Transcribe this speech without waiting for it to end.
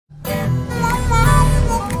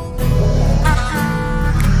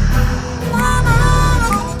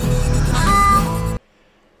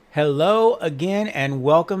Hello again and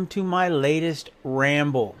welcome to my latest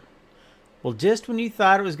ramble. Well, just when you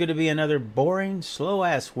thought it was going to be another boring,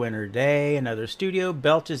 slow-ass winter day, another studio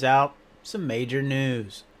belches out some major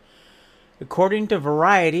news. According to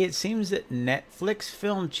Variety, it seems that Netflix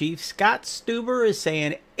film chief Scott Stuber is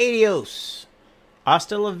saying adios,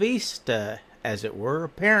 hasta la vista, as it were.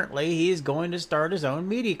 Apparently, he is going to start his own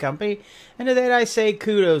media company, and to that I say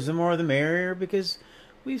kudos, the more the merrier, because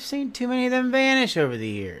we've seen too many of them vanish over the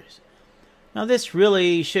years. Now, this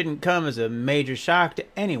really shouldn't come as a major shock to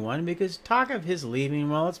anyone, because talk of his leaving,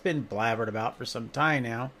 well, it's been blabbered about for some time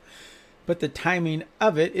now. But the timing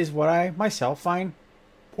of it is what I myself find,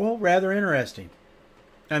 well, rather interesting.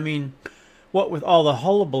 I mean, what with all the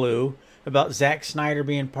hullabaloo about ZACK SNYDER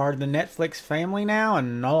being part of the Netflix family now,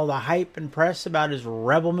 and all the hype and press about his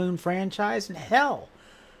Rebel Moon franchise, and hell,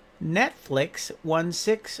 Netflix won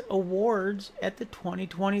 6 awards at the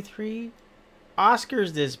 2023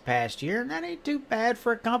 Oscars this past year, and that ain't too bad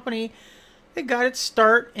for a company that got its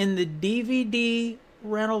start in the DVD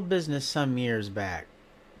rental business some years back.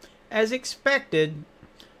 As expected,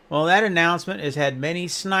 well, that announcement has had many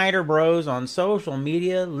Snyder bros on social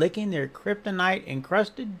media licking their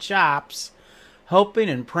kryptonite-encrusted chops, hoping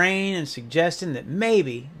and praying and suggesting that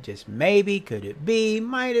maybe, just maybe, could it be,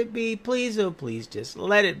 might it be, please, oh please, just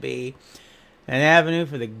let it be, an avenue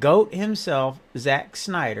for the GOAT himself, Zack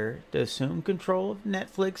Snyder, to assume control of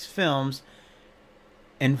Netflix films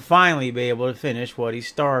and finally be able to finish what he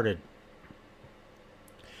started.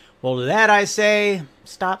 Well, to that I say,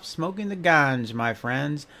 stop smoking the ganj, my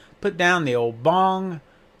friends. Put down the old bong,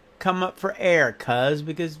 come up for air, cuz,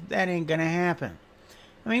 because that ain't gonna happen.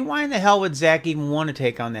 I mean, why in the hell would Zack even want to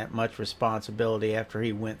take on that much responsibility after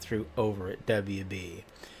he went through over at WB?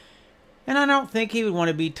 And I don't think he would want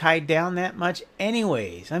to be tied down that much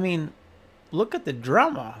anyways. I mean, look at the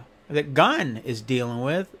drama that Gunn is dealing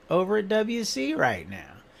with over at WC right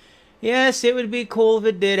now. Yes, it would be cool if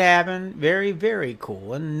it did happen. Very, very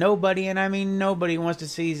cool. And nobody, and I mean nobody, wants to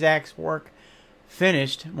see Zack's work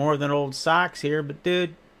finished more than old socks here. But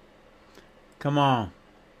dude, come on.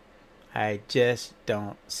 I just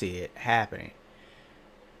don't see it happening.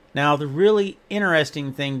 Now, the really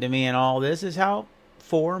interesting thing to me in all this is how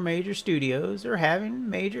 4 major studios are having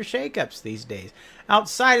major shakeups these days.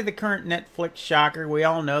 Outside of the current Netflix shocker, we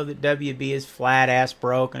all know that WB is flat-ass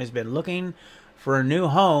broke and has been looking for a new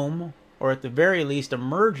home, or at the very least a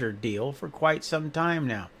merger deal, for quite some time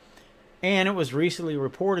now. And it was recently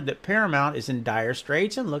reported that Paramount is in dire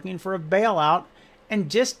straits and looking for a bailout, and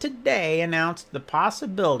just today announced the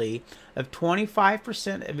possibility of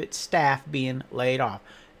 25% of its staff being laid off.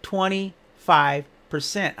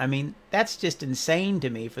 25%. I mean, that's just insane to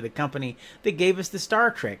me for the company that gave us the Star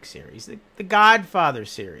Trek series, the Godfather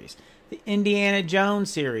series, the Indiana Jones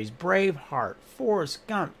series, Braveheart, Forrest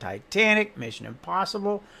Gump, Titanic, Mission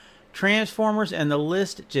Impossible, Transformers, and the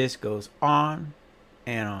list just goes on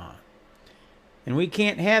and on. And we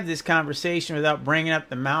can't have this conversation without bringing up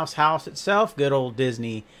the Mouse House itself, good old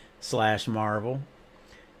Disney/Marvel.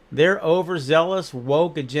 Their overzealous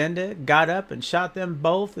woke agenda got up and shot them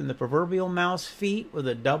both in the proverbial mouse feet with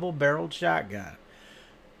a double-barreled shotgun.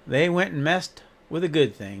 They went and messed with a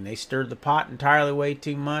good thing. They stirred the pot entirely way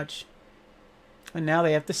too much. And now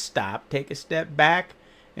they have to stop, take a step back,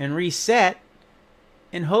 and reset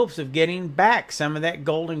in hopes of getting back some of that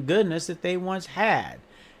golden goodness that they once had.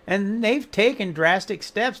 And they've taken drastic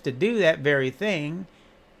steps to do that very thing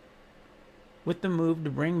with the move to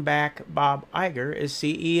bring back Bob Iger as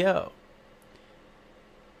CEO.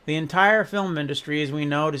 The entire film industry, as we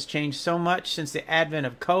know, has changed so much since the advent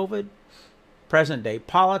of COVID, present-day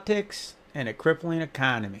politics, and a crippling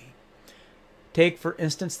economy. Take, for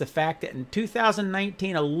instance, the fact that in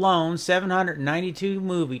 2019 alone, 792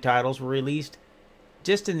 movie titles were released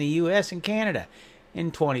just in the U.S. and Canada.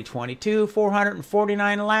 In 2022,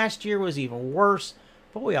 449. Last year was even worse,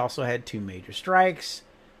 but we also had 2 major strikes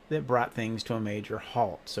that brought things to a major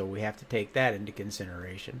halt, so we have to take that into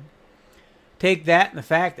consideration. Take that and the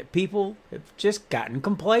fact that people have just gotten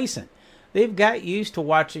complacent. They've got used to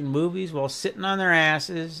watching movies while sitting on their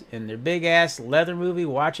asses in their big-ass leather movie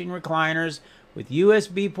watching recliners with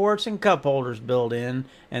USB ports and cup holders built in,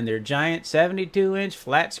 and their giant 72-inch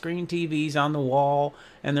flat-screen TVs on the wall,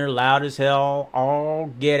 and their loud-as-hell,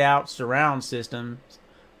 all-get-out surround systems,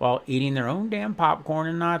 while eating their own damn popcorn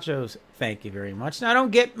and nachos. Thank you very much. Now,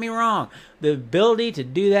 don't get me wrong. The ability to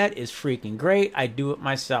do that is freaking great. I do it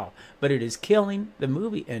myself. But it is killing the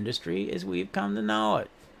movie industry as we've come to know it.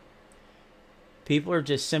 People are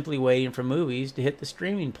just simply waiting for movies to hit the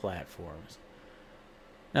streaming platforms.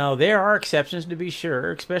 Now, there are exceptions to be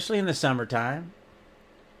sure, especially in the summertime.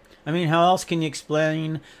 I mean, how else can you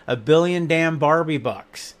explain a billion damn Barbie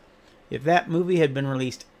bucks? If that movie had been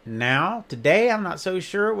released now, today, I'm not so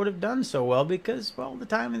sure it would have done so well because, well, the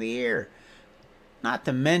time of the year. Not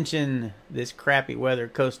to mention this crappy weather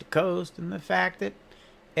coast to coast and the fact that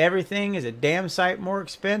everything is a damn sight more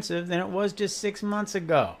expensive than it was just 6 months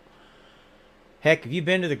ago. Heck, have you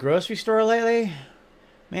been to the grocery store lately?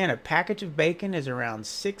 Man, a package of bacon is around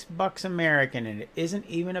 $6 American, and it isn't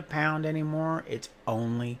even a pound anymore. It's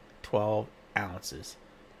only 12 ounces.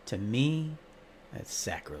 To me, that's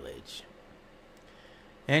sacrilege.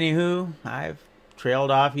 Anywho, I've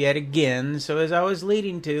trailed off yet again, so as I was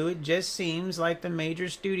leading to, it just seems like the major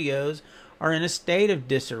studios are in a state of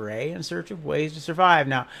disarray in search of ways to survive.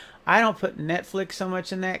 Now, I don't put Netflix so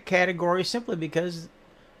much in that category simply because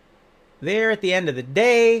they're, at the end of the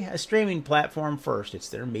day, a streaming platform first. It's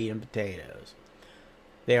their meat and potatoes.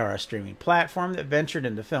 They are a streaming platform that ventured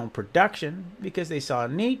into film production because they saw a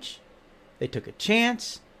niche, they took a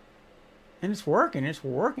chance, and it's working. It's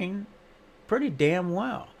working pretty damn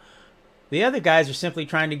well. The other guys are simply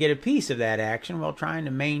trying to get a piece of that action while trying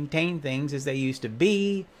to maintain things as they used to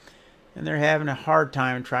be, and they're having a hard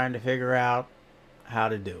time trying to figure out how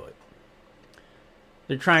to do it.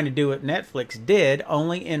 They're trying to do what Netflix did,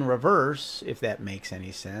 only in reverse, if that makes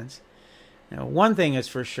any sense. Now, one thing is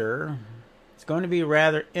for sure, it's going to be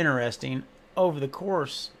rather interesting over the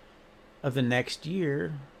course of the next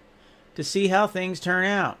year to see how things turn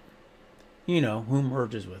out. You know, who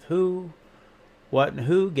merges with who, what and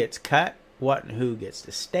who gets cut, what and who gets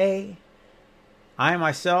to stay. I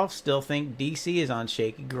myself still think DC is on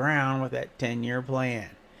shaky ground with that 10-year plan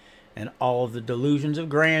and all of the delusions of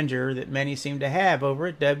grandeur that many seem to have over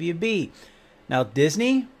at WB. Now,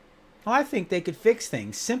 Disney, well, I think they could fix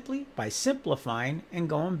things simply by simplifying and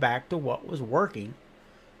going back to what was working,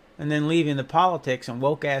 and then leaving the politics and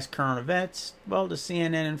woke-ass current events, well, to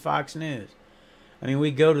CNN and Fox News. I mean,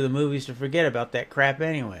 we go to the movies to forget about that crap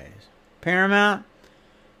anyways. Paramount,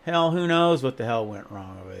 hell, who knows what the hell went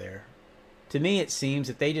wrong over there. To me, it seems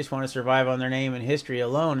that they just want to survive on their name and history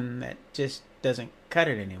alone, and that just doesn't cut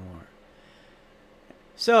it anymore.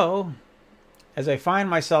 So, as I find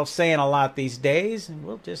myself saying a lot these days,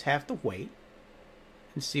 we'll just have to wait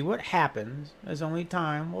and see what happens, as only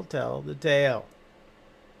time will tell the tale.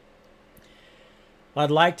 Well,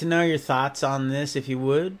 I'd like to know your thoughts on this. If you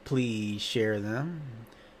would, please share them.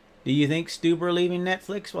 Do you think Stuber leaving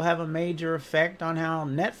Netflix will have a major effect on how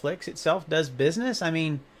Netflix itself does business? I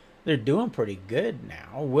mean, they're doing pretty good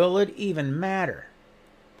now. Will it even matter?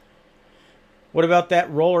 What about that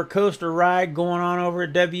roller coaster ride going on over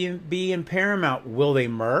at WB and Paramount? Will they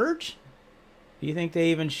merge? Do you think they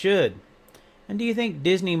even should? And do you think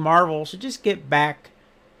Disney Marvel should just get back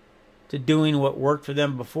to doing what worked for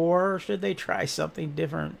them before, or should they try something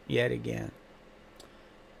different yet again?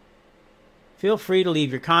 Feel free to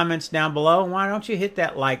leave your comments down below. Why don't you hit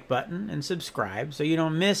that like button and subscribe so you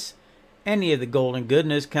don't miss any of the golden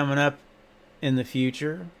goodness coming up in the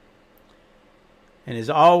future. And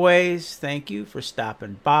as always, thank you for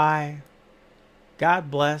stopping by.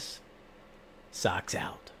 God bless. Socks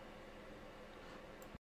out.